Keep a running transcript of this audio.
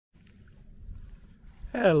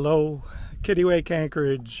Hello, Kittywake,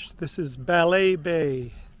 Anchorage. This is Ballet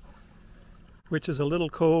Bay, which is a little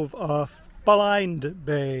cove off Lund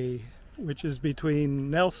Bay, which is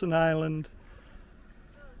between Nelson Island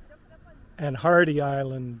and Hardy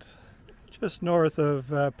Island, just north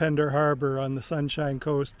of Pender Harbour on the Sunshine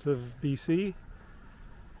Coast of BC.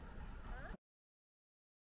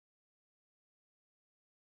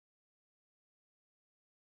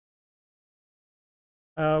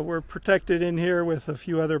 We're protected in here with a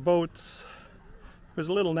few other boats. It was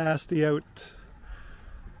a little nasty out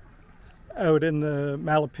in the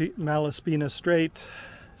Malaspina Strait,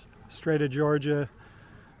 Strait of Georgia.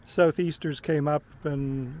 Southeasters came up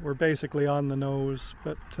and we're basically on the nose,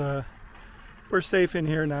 but we're safe in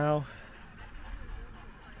here now.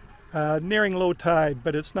 Nearing low tide,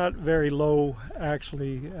 but it's not very low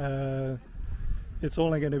actually. It's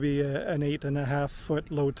only going to be an 8.5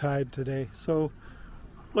 foot low tide today. So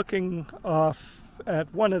looking off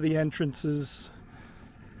at one of the entrances,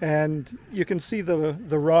 and you can see the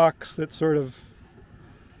rocks that sort of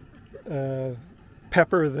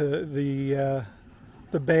pepper the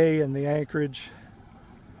bay and the anchorage.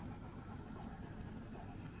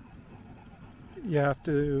 You have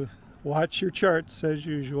to watch your charts as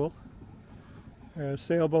usual.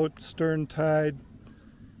 Sailboat stern tide.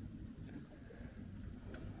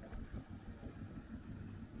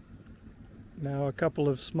 Now a couple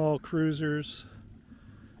of small cruisers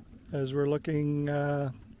as we're looking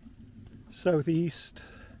southeast.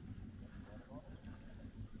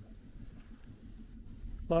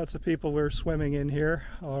 Lots of people were swimming in here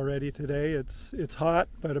already today. It's hot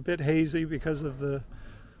but a bit hazy because of the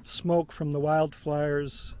smoke from the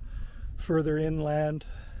wildfires further inland.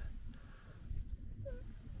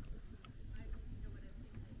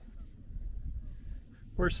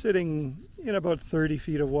 We're sitting in about 30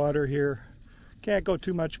 feet of water here. Can't go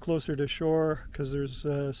too much closer to shore because there's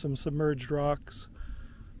some submerged rocks,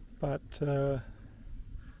 but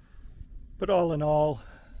all in all,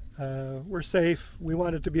 we're safe. We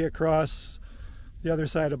wanted to be across the other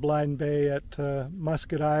side of Ballet Bay at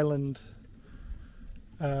Musket Island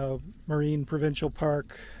Marine Provincial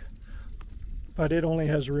Park, but it only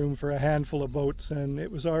has room for a handful of boats and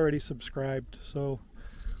it was already subscribed, so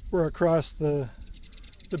we're across the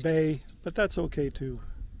bay, but that's okay too.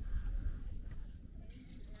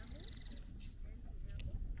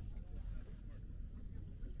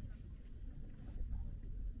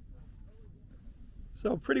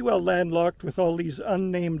 So pretty well landlocked with all these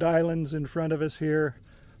unnamed islands in front of us here,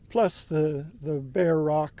 plus the bare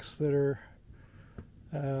rocks that are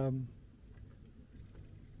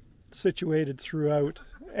situated throughout,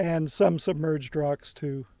 and some submerged rocks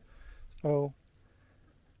too. So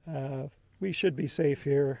we should be safe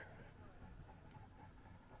here.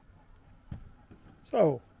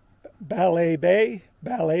 So Ballet Bay,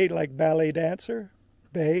 ballet like ballet dancer,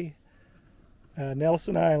 Bay,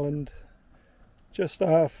 Nelson Island, just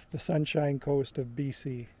off the Sunshine Coast of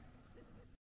BC.